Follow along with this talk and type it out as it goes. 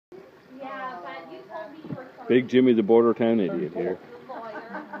Big Jimmy the Border Town Idiot here.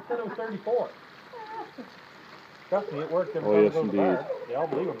 I said it was 34. Trust me, it worked every Oh, time yes, I go to the indeed. bar. They all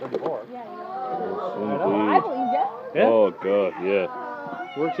believe I'm 34. Yes, I indeed. believe you. Yeah. Oh, God,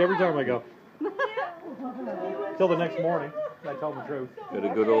 yeah. Works every time I go. Till the next morning. I tell them the truth. Got a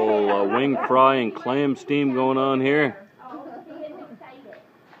good old wing fry and clam steam going on here.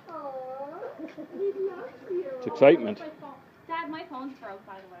 It's excitement. Dad, my phone's broke,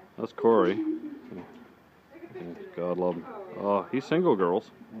 by the way. That's Corey. God love him. Oh, he's single, girls.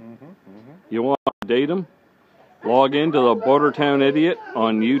 You want to date him? Log into the Border Town Idiot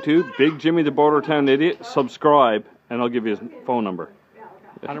on YouTube. Big Jimmy the Border Town Idiot. Subscribe, and I'll give you his phone number.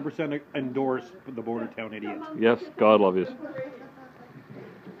 100% endorse the Border Town Idiot. Yes, God love you.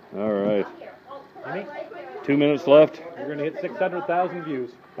 All right. Jimmy, 2 minutes left. you're going to hit 600,000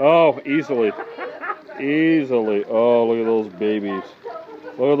 views. Oh, easily. Easily. Oh, look at those babies.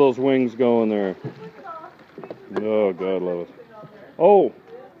 Look at those wings going there. Oh, God love it. Oh,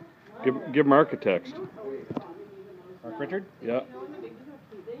 give Mark a text. Mark Richard? Yeah.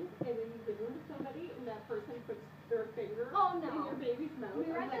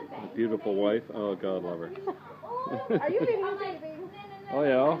 Beautiful wife. Oh, God love her. Are you videotaping? Oh,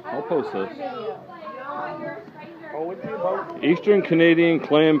 yeah. I'll post this. Oh, what's the about? Eastern Canadian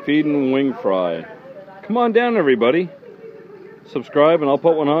clam feeding wing fry. Come on down, everybody. Subscribe, and I'll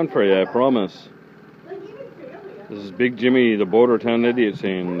put one on for you, I promise. This is Big Jimmy, the Border Town Idiot,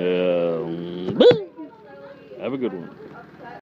 saying, have a good one.